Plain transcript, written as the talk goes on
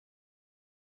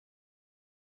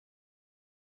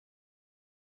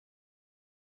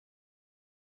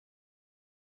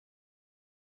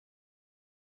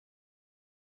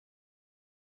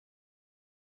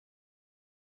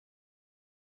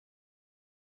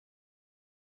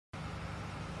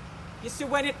You see,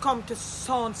 when it comes to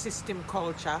sound system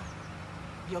culture,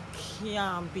 you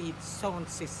can't beat sound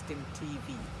system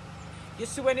TV. You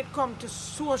see, when it comes to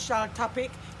social topic,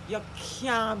 you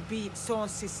can't beat sound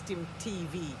system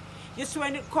TV. You see,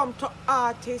 when it comes to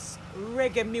artists,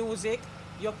 reggae music,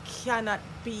 you cannot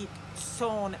beat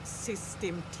sound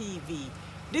system TV.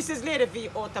 This is Lady V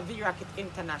out of V-Rocket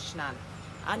International,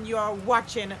 and you are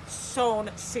watching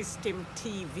Sound System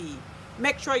TV.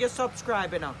 Make sure you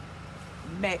subscribe, you know.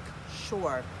 Make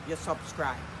sure you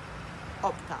subscribe.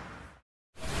 Up top.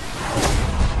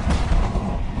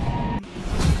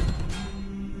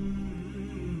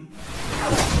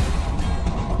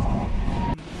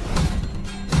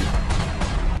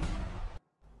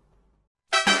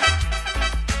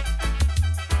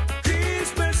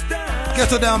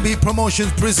 Ghetto Downbeat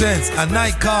Promotions presents a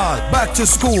night called Back to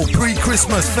School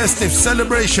Pre-Christmas Festive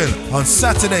Celebration on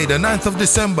Saturday the 9th of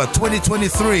December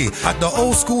 2023 at the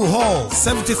Old School Hall,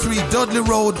 73 Dudley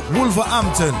Road,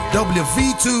 Wolverhampton,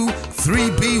 WV2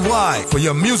 3BY. For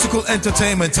your musical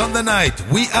entertainment on the night,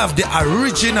 we have the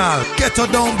original Ghetto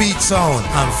Downbeat sound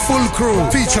and full crew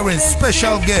featuring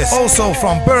special guests also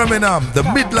from Birmingham, the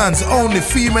Midlands only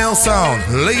female sound,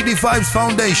 Ladies Vybz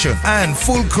Foundation and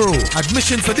full crew.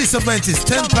 Admission for this event is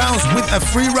 £10 with a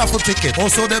free raffle ticket.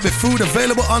 Also there'll be food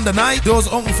available on the night. Doors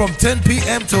open from 10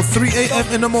 p.m. till 3 a.m.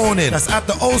 in the morning. That's at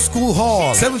the Old School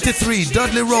Hall, 73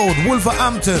 Dudley Road,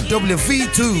 Wolverhampton,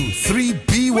 WV2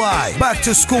 3BY. Back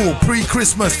to School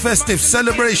Pre-Christmas Festive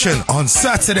Celebration on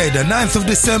Saturday the 9th of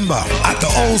December at the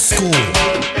Old School.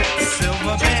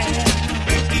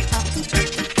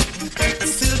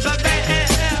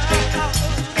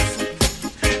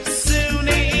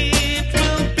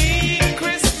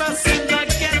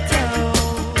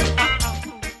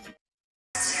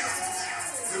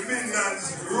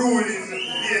 Ruining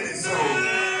Ladies sound.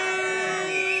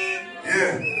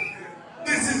 Yeah.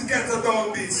 This is Ghetto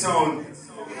Downbeat sound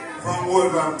from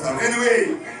Wolverhampton.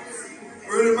 Anyway,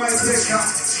 really my pleasure.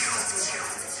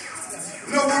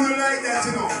 No one will like that,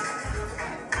 you know.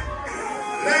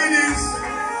 Ladies.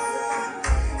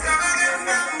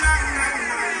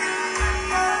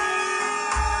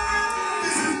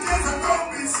 This is Ghetto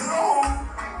Downbeat sound.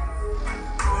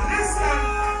 Listen.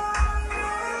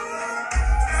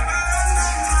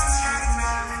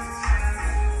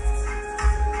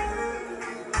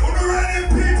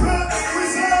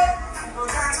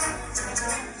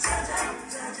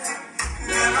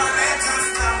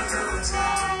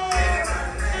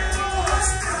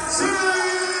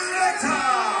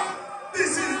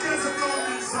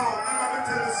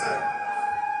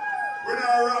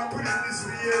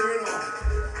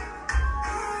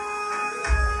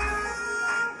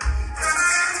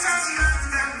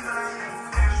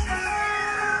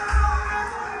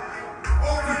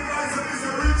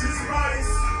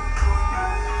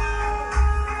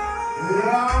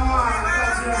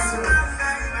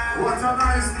 What a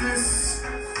niceness,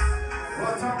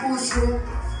 what a bushu.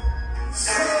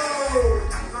 So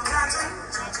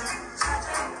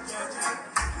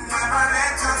never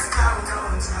let us down,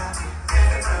 don't you?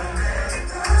 Never let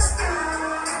us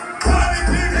down. Party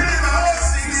people in the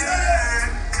house,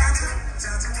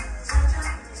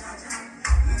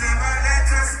 never let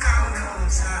us down,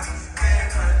 don't you?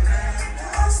 Never let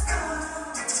us down.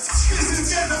 This is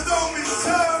Ghetto Downbeat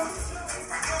sound.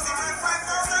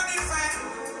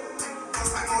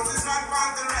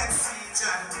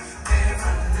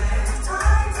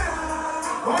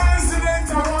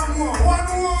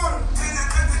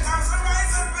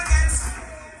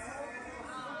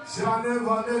 Shall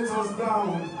never let us down,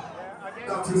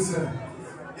 that we say.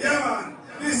 Yeah man,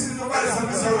 this is the voice of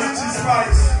Mr. Richie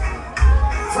Spice.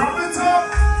 From the top,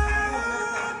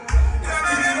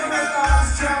 if you never let us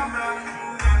jump.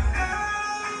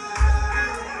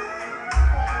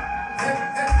 Hey,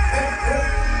 hey, hey, hey.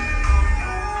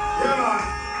 Yeah man,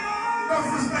 enough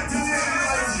respect to the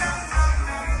ladies.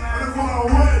 And if we're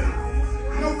away,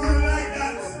 nobody like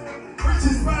that.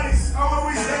 Richie Spice, how are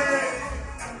we say?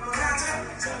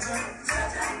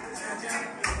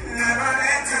 Never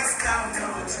let us down,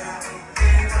 don't you?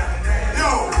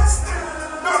 Yo,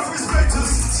 enough respect to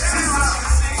sisters.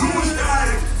 Too much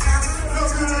time.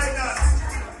 Love you like that.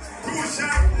 Too much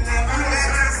time. Never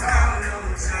let us down,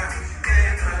 don't you?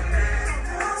 Never let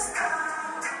us down.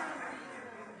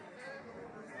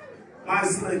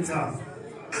 Nice later.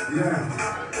 Yeah.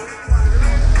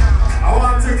 I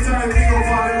want to take time to go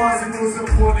for the ones who knows the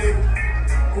pony.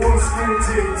 Whole screen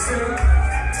team. See?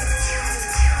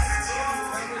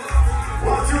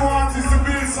 What you want is to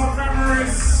build some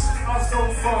memories of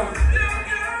some fun.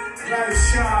 Life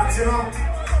short, you know?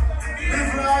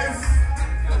 Live life.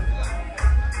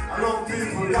 I love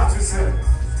people, that you say.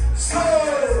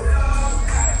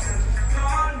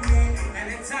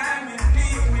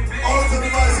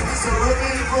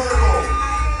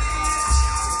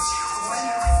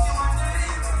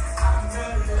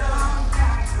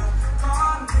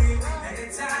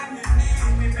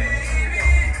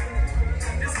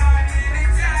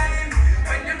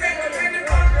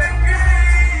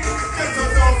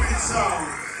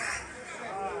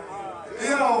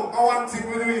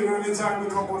 Anytime we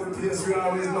come on the place, we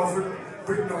always love to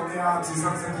bring down the artists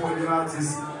and support the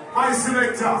artists. My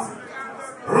selector,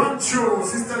 run through,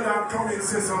 Sister Dan, come in,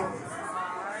 say something.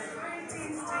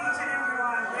 Greetings to each and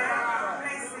everyone, yeah?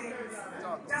 Blessings.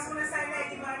 Just want to say,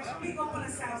 Lady Vybz, big up on the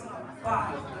sounds of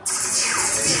Bob.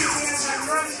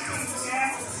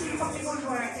 Yeah? Keep up the good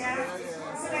work, yeah?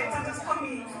 Selector, just come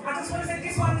in. I just want to say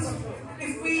this one's,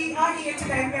 if we are here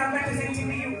today, we are representing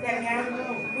the youth then, yeah?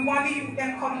 We want the youth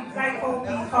then come like how we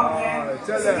come, yeah?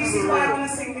 So this is why I want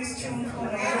to sing this tune for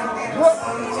them.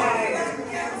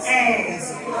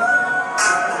 Yes. Are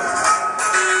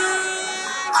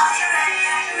you ready?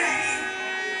 Are you ready?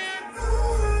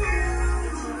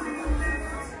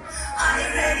 Are you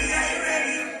ready? Are you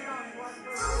ready?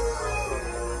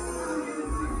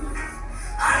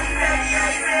 Are you ready?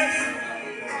 Are you ready?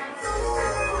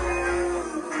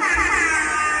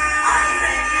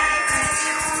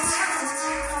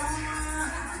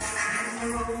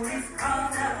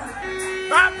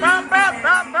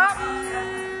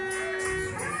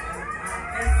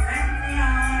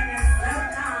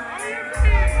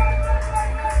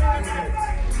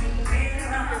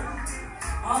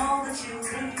 All the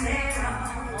children there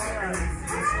are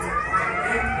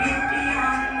they're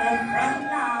beyond the front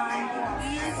line.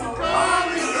 So all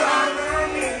the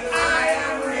I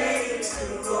am ready to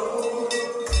go.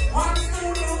 Once the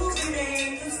rules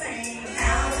remain the same,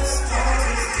 now the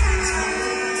story's been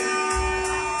told.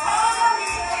 All the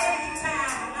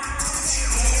anytime I got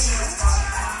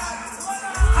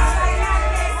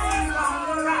blessings on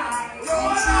the ride.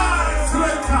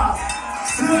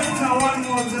 One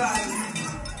more time.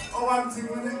 One thing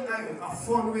we need like a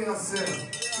fun way of saying.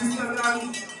 Sister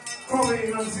Dan, come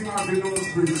in and sing our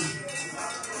Nose Bridge.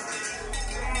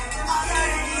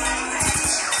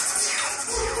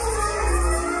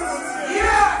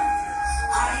 Yeah!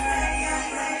 Are you ready? Are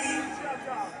you ready?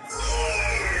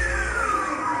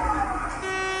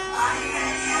 Are you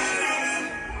ready? Are you ready?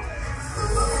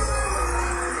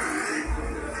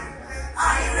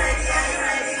 Are you ready? Are you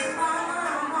ready?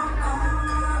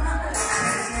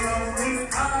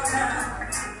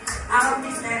 I'll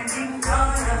be standing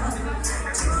taller to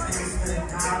face the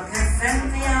darkness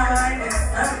and the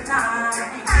hardest of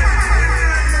time.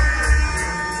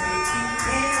 Taking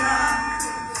care of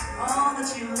all the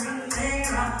children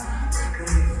there are.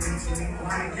 When it's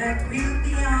required, we'll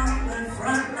be on the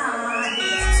front line.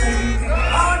 So you can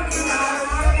all be on.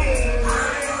 I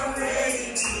am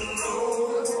ready to go.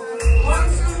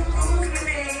 Once the rules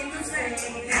remain the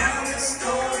same, now the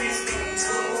story's been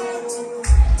told.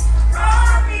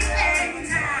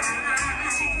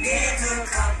 Never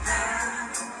come down.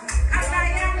 And I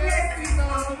am blessings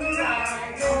on the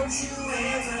ride. Don't you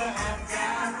ever have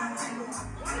doubt.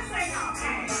 What is say now?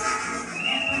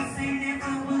 Never say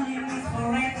never, will you be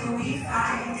forever we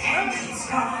fight and be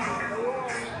strong.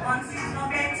 Once it's no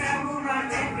better, we'll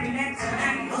write every letter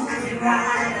and move it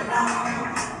right along.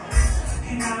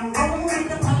 And I'll roll with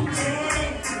the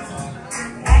punches,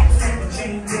 accept the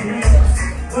changes.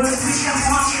 Words we can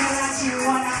walk like you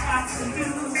what I got to do.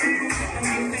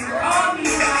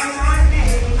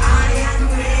 I am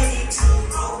ready to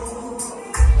go.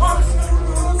 Once the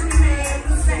rules remain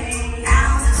the same,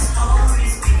 now the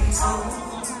story's been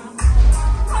told.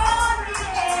 Call me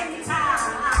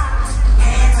anytime,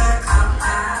 never come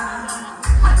out.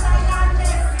 I got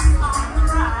blessings on the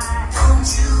ride. Don't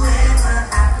you ever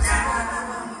have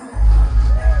doubt.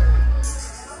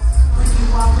 When you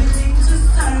are willing to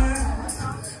serve,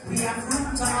 we have room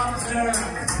to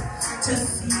observe. To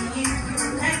see if you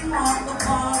can walk the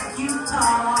walk you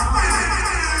talk.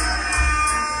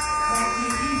 Let me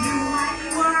give you my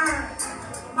word,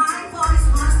 my voice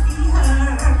must be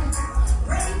heard.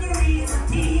 Bravery is the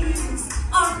peace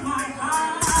of my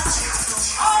heart.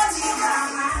 All you got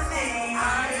my name, I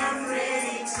am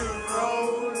ready to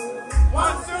roll.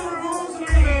 Once the rules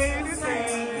remain the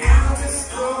same, now the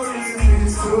story's been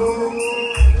told.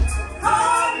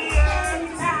 Call me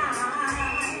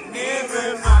anytime, never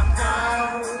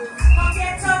mind.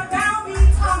 Forget your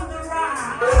downbeat on the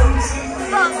ride.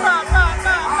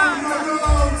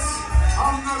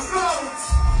 I'm the road.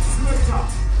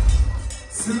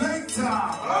 Selector.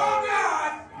 Oh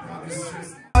God.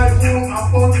 I move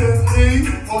abundantly,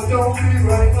 but don't be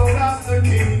right now, that's the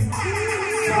key.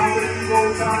 go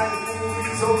time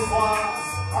moving so fast.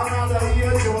 Another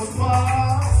year just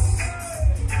passed.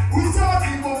 We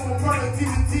talking about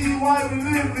productivity, why we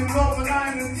live in love and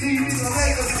identity is a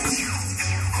legacy.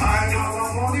 Time our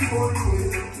money for you,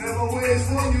 never waste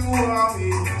for you or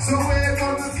me. So we're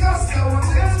gonna cast our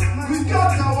net, we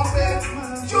got our bet.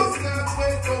 Just can't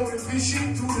wait going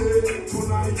fishing today,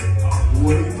 tonight.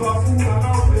 Waiting for food and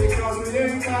our play, cause we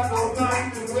ain't got no time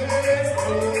to wait.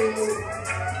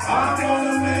 I'm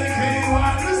gonna make hay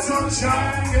while the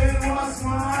sunshine get what's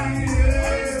mine,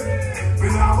 yeah.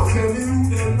 When I was telling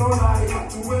you, there's no lie, got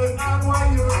to wait on while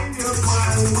you're in your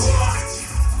mind.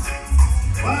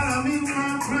 While I'm in my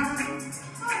prime,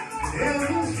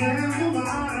 every strand of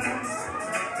mine,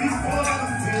 before the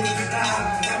finish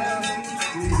line.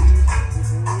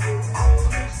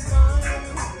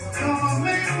 Gonna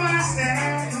make my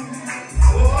stand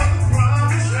for the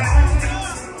promised land.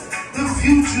 The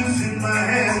future's in my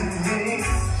hand.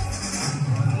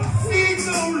 We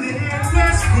don't let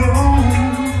us grow.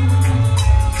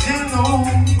 You know,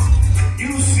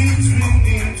 you see we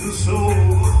need to sow.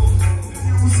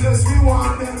 You says we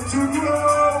want them to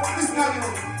grow. It's not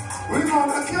good. We're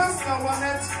gonna cast our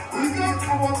nets. We got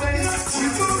our best. We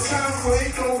don't have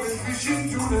wait going fishing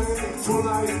today,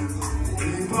 tonight.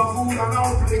 Leave our food and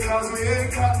our play, cause we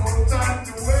ain't got no time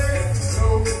to wait. So,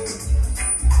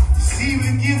 see, we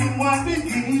give them what we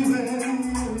give them,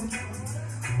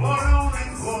 but only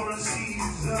for a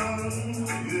season,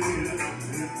 yeah.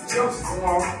 Just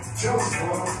for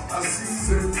a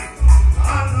season.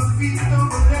 On the feet of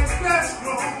the next best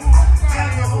grow.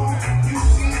 Tell you home, you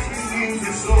see we need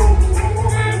to sow.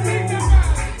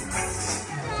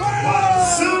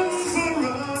 Some for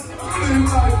us, live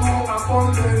like more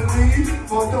abundantly,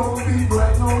 but don't be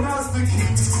right known as the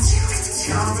key.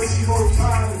 Can't believe all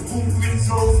time, moving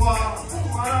so far.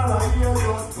 While I hear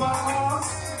your thoughts.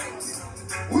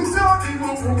 We talking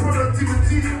about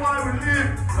productivity, why we live,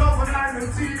 love and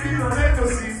identity, a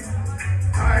legacy.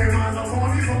 Time and the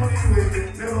money way,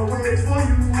 never wait for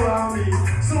you or me.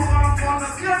 So I'm gonna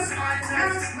guess my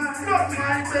next man, not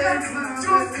my best man.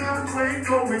 Just can't wait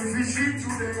going fishing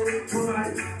today,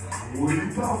 tonight. We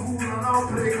leave our food and our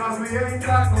play, cause we ain't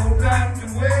got no time to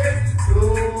wait. So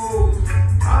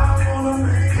I'm gonna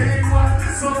make hay while the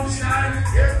sunshine,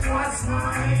 get what's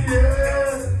mine,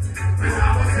 yeah. When I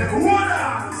was at water,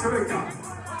 selector.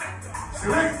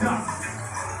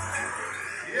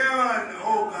 Yeah, man.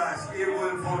 Oh gosh,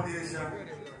 Wolverhampton Foundation.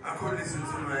 I could listen to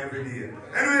them every day.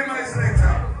 Anyway, my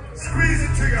selector, squeeze the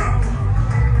trigger.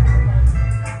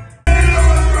 Hey,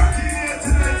 lovers rocking here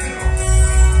tonight, you know.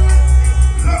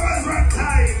 Lovers rock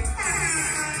time.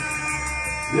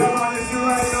 Yeah, man, listen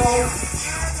right now.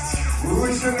 We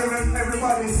wishing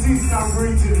everybody seasonal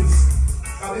greetings.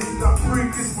 Now this is a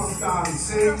pre-Christmas time,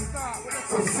 see?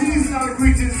 So seasonal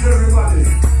greetings to everybody.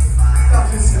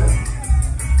 That is it.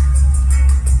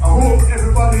 I hope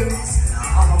everybody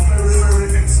have a very,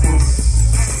 very Xmas.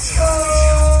 Oh!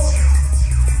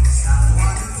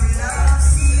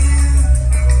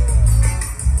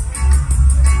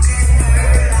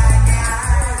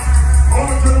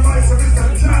 Over to the voice of Mr.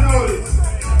 John Old.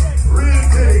 Real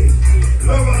day.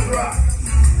 Lovers rock.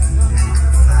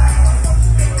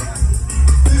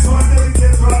 This one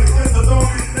dedicated to all the Ghetto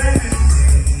Downbeat ladies.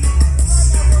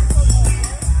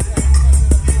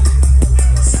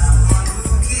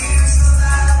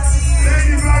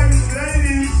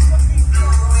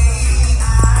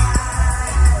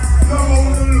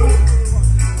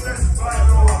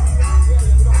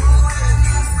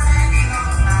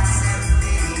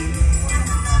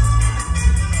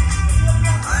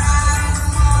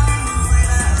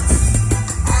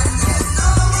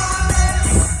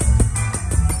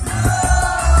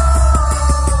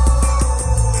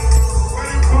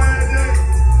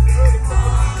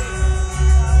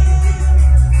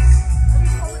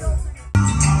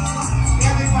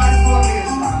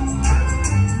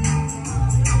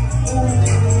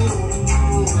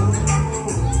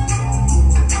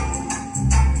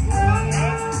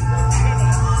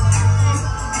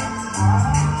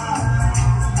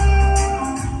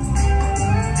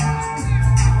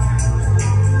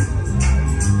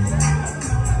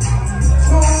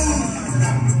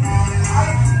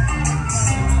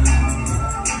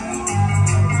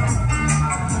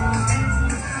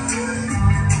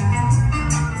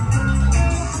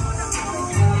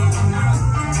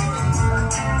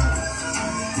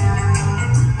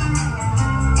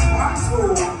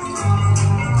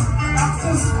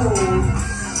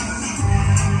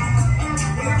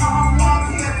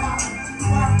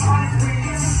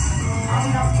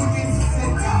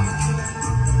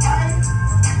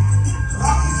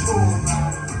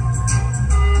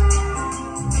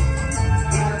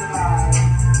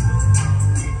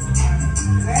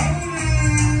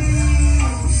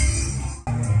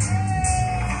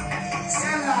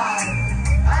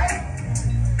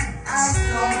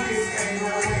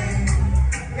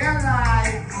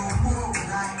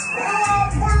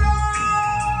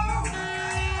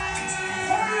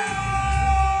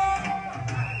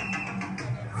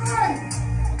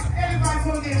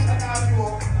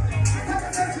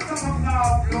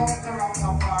 enough love to rock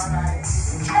up all right.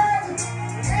 Hey,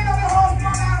 you know the house,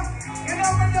 brother. You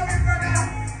know me, love me, brother.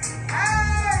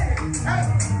 Hey, hey.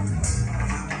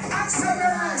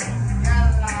 Accelerate.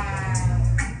 Yalla.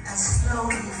 And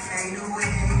slowly fade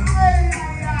away.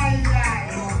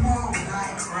 No more will I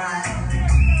cry.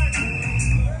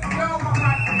 No,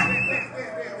 mama.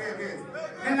 Wait.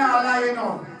 Me not lie, you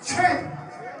know. Check.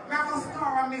 Me have a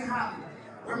scar on me hand.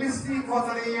 When me sneak out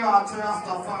of the yard to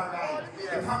Rastafari,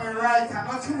 if I'm right hand,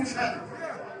 not too much head.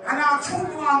 And now 2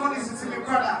 more I'm going to listen to my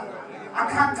brother, a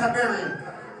Canterbury.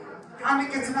 And he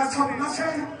gets in a trouble, not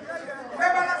shed.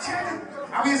 Remember not shed?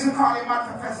 And we used to call him Mad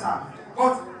Professor.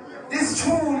 But this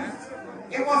tune,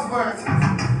 it was worth it.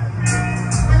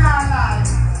 We not lie.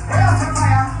 We are some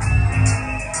fire.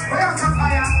 We are some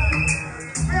fire.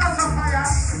 We are some fire.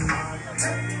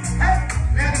 Hey,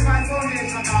 Ladies Vybz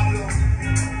Foundation, Pablo.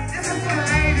 This is for the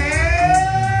ladies.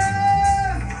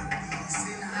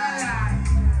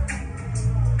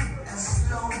 And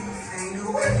slowly fade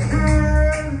away.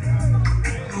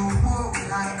 No more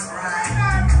will I cry.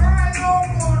 Not cry no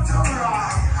more to My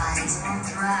rock. eyes are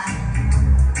dry.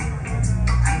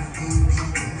 I've been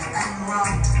beaten and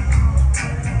robbed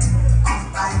of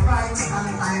my rights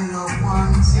and my loved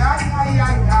ones. Yeah.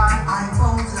 I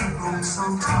won't grow so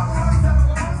tough.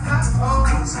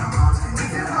 Because I'm not in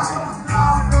the life.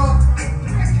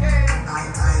 My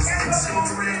eyes get so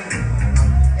red.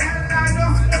 I'm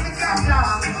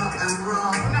hunger and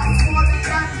wrong.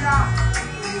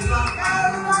 They rock my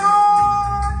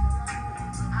world.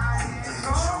 They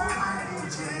show my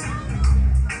religion.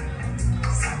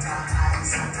 Sata high,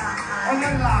 Sata high.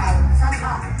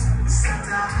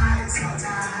 Sata high,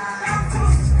 Sata high.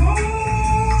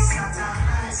 Sata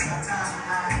high, Sata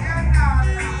high.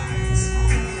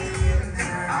 Smoking in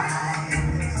their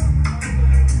eyes.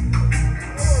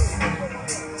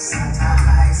 Sata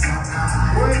high, Sata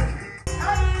high.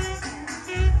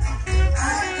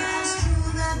 I passed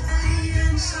through that valley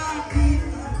and saw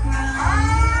people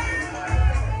cry.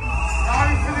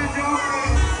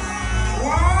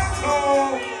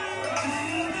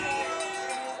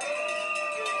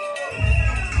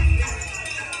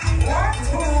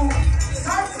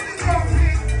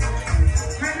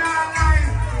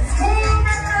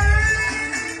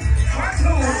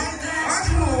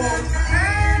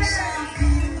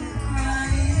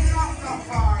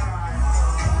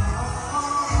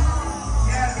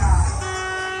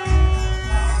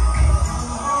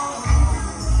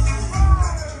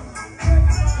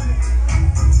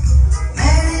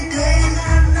 Many days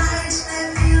and nights they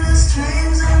feel the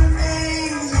strains and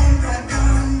pains in the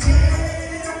Dante.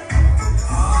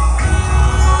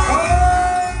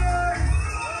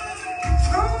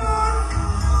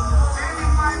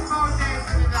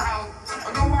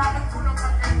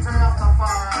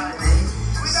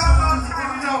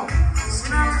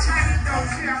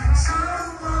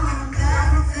 Someone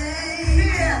that they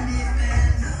can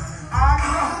depend on.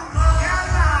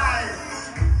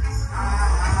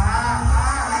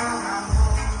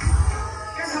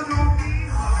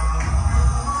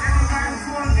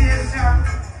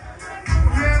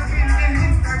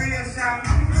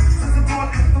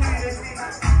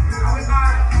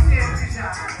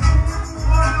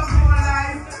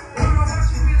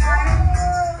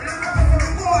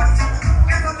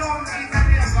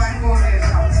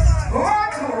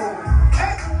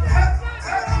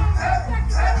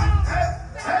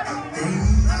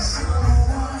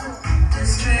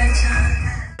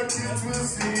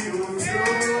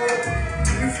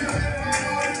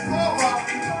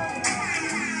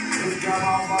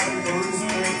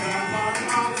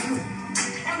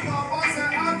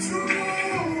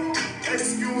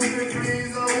 Excuse me,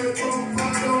 please, I will come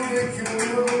and don't make you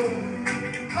alone.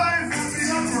 Life will be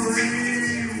a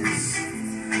breeze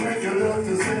when you love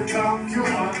to say thank you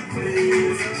and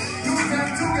please. You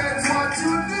tend to get what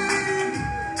you need,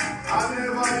 and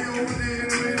never you deal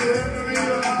with enemy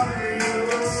or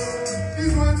real.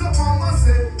 These words of mama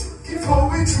said, keep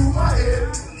going through my head,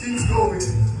 keeps going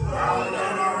round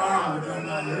and around and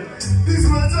ahead. These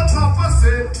words of papa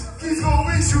said, keep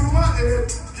going through my head,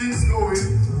 keeps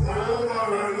going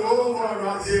over and over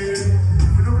again.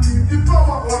 We don't leave the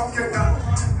power walking down.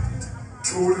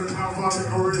 Children have a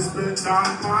little respect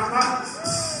and manners.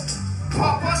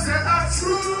 Papa said that's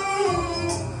true.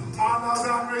 Manners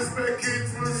and respect it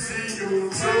will see you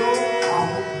through.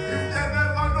 If they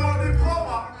never know the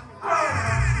power,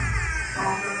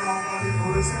 come and have a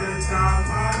little respect and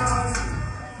manners.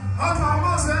 And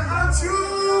mama said that's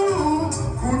true.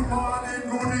 Good morning,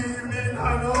 good evening,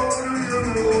 and all you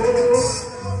know.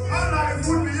 And life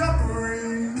would be a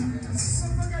breeze.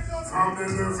 From the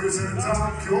vision,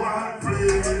 thank you and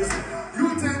praise. You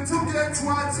tend to get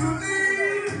what had to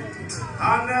leave.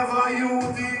 I never you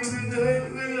did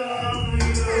me love me.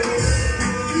 He's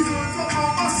going to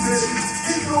my head.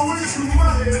 He's going through my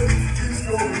head. He's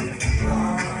going.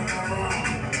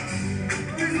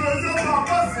 He's going to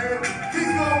my head.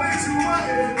 He's going through my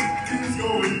head. He's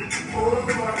going. Oh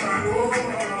my God, oh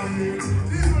my head.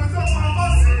 He's going to my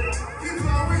head. He's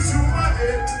going through my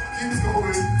head. He's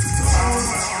going.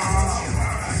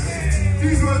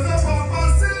 He's going to my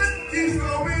head. He's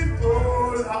going.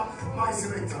 Oh, my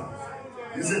selector.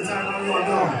 This is the time when you are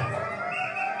done.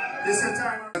 This is the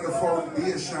time. The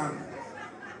foundation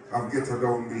of Ghetto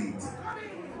Downbeat.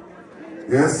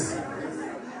 Yes?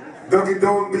 Doggy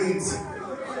Downbeat.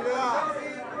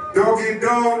 Doggy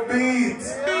Downbeat.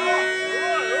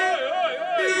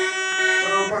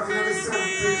 Back in the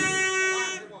 70s.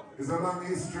 It's a long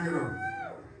history now.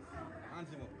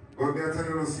 But they're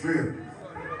telling us straight.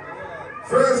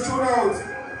 First tune out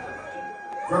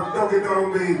from Doggy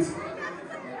Downbeat.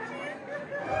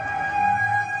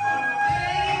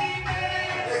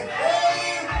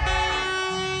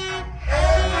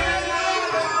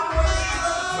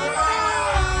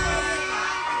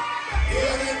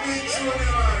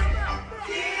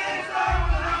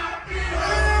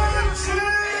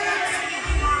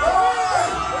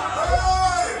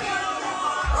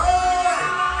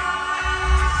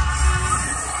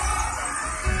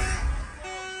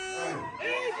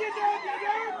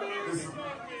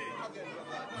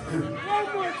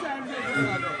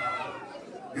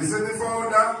 You see the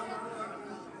founder?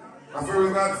 I feel the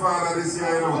Godfather this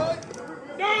year, you know.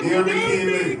 Here we came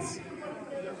late.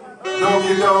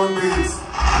 Doggy Downbeat.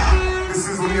 This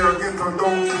is where Ghetto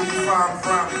Downbeat far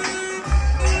from.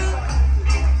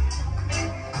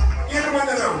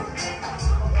 Anybody know?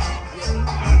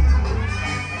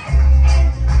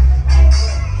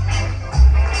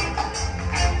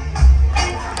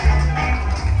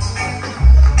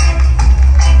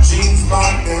 Jeans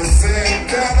back and said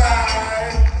that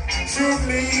I should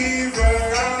leave her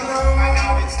alone. I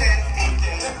know it's dead.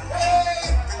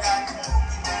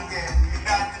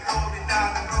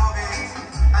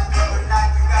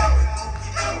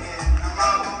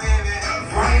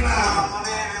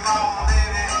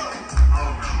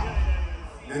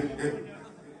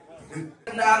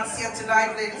 Dance here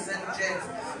tonight, ladies and gents.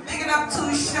 Picking up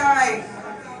Too Shy.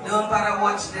 Don't bother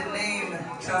watch the name.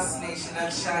 Trust Nation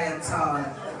and Shy at all.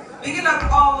 Picking up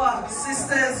our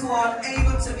sisters who are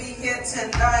unable to be here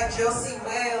tonight. Josie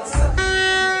Wales,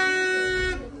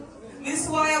 Miss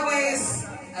Wireways,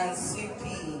 and Sweet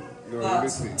Pea. But our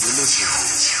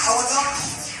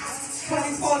launch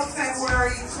 24th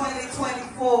February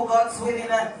 2024, God's willing,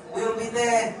 we'll be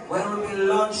there when we'll be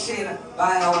launching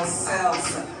by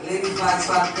ourselves. Ladies Vybz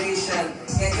Foundation,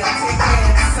 get your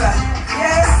tickets.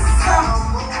 Yes, come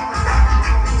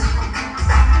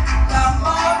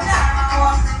on now.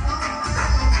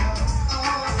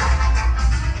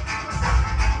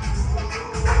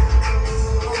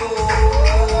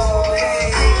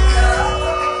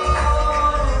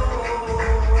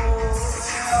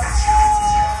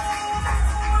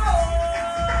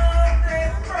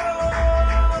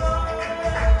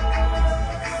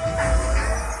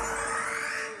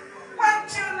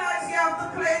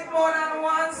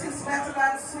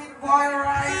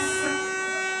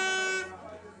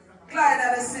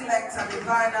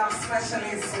 Divine Art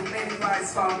Specialist with Ladies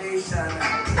Vybz Foundation.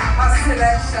 A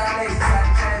selection, ladies and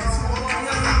gents.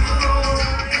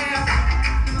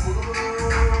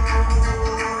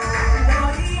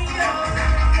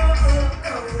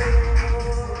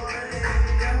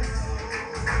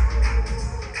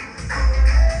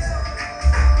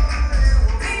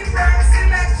 Different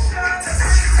selection,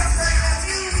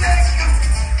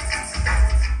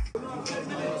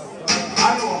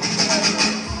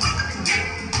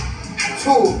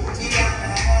 Two.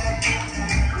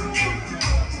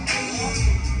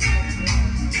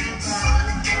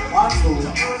 One, two.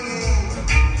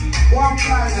 One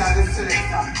time at the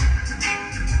selector.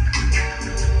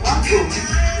 One, two.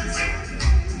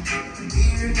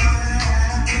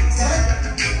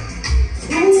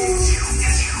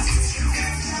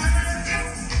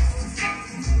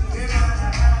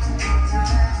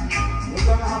 We're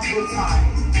gonna have a good time.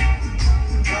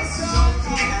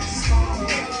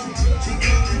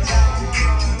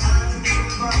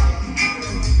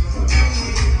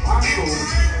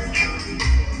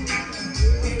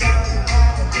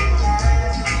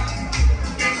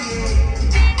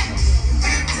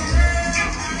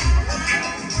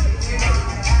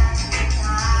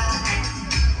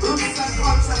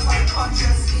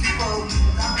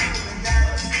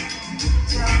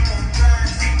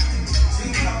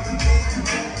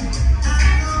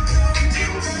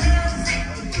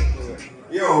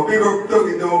 Yo, big up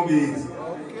Downbeat.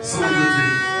 Soldier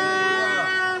team.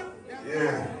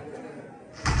 Yeah.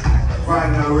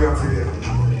 Final way up together.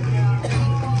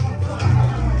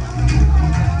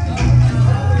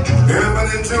 Remember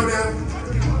them children?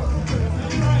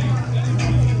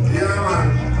 Yeah, man.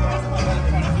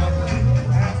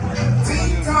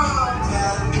 T-Tom.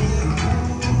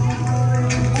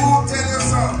 Who tell you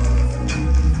so?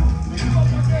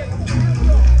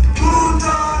 Who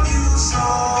told you so?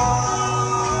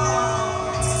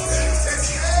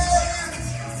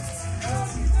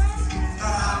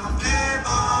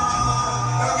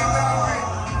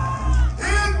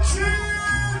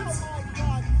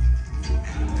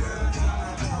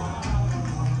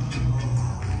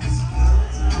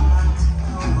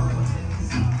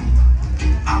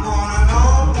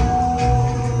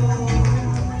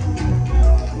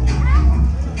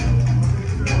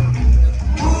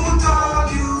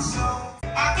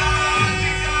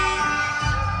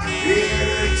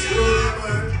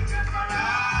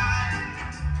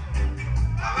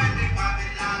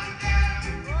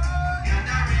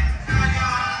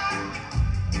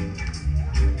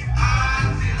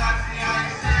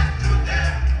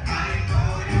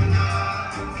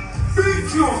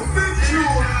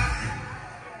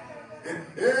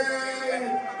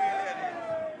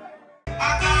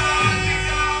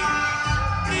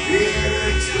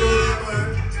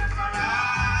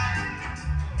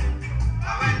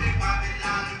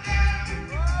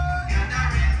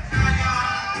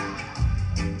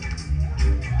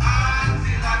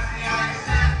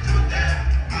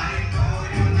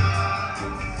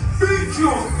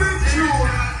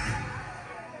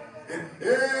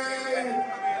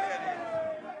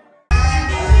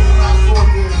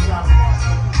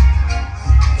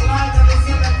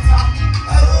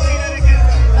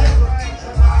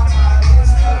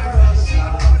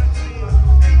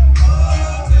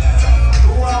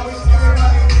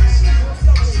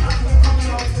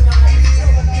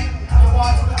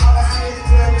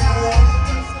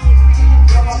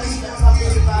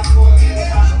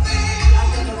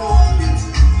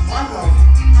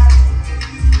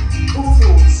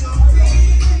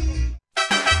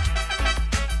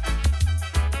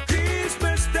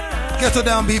 Ghetto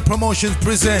Downbeat Promotions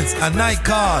presents a night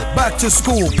called Back to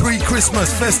School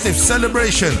Pre-Christmas Festive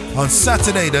Celebration on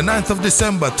Saturday the 9th of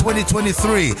December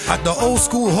 2023 at the Old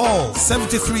School Hall,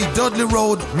 73 Dudley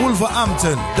Road,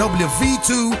 Wolverhampton,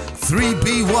 WV2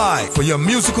 3BY. For your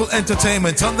musical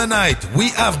entertainment on the night, we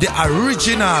have the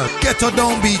original Ghetto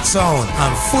Downbeat sound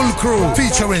and full crew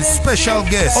featuring special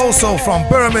guests. Also from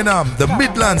Birmingham, the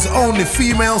Midlands only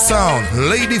female sound,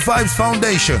 Ladies Vybz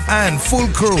Foundation and full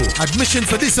crew. Admission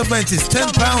for this event is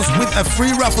 £10 with a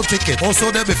free raffle ticket.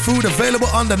 Also there'll be food available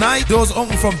on the night. Doors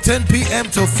open from 10 p.m.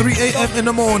 till 3 a.m. in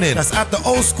the morning. That's at the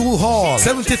Old School Hall,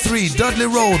 73 Dudley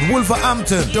Road,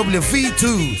 Wolverhampton,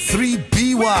 WV2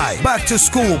 3BY. Back to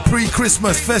School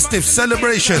Pre-Christmas Festive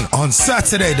Celebration on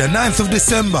Saturday the 9th of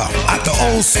December at the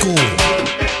Old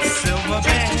School.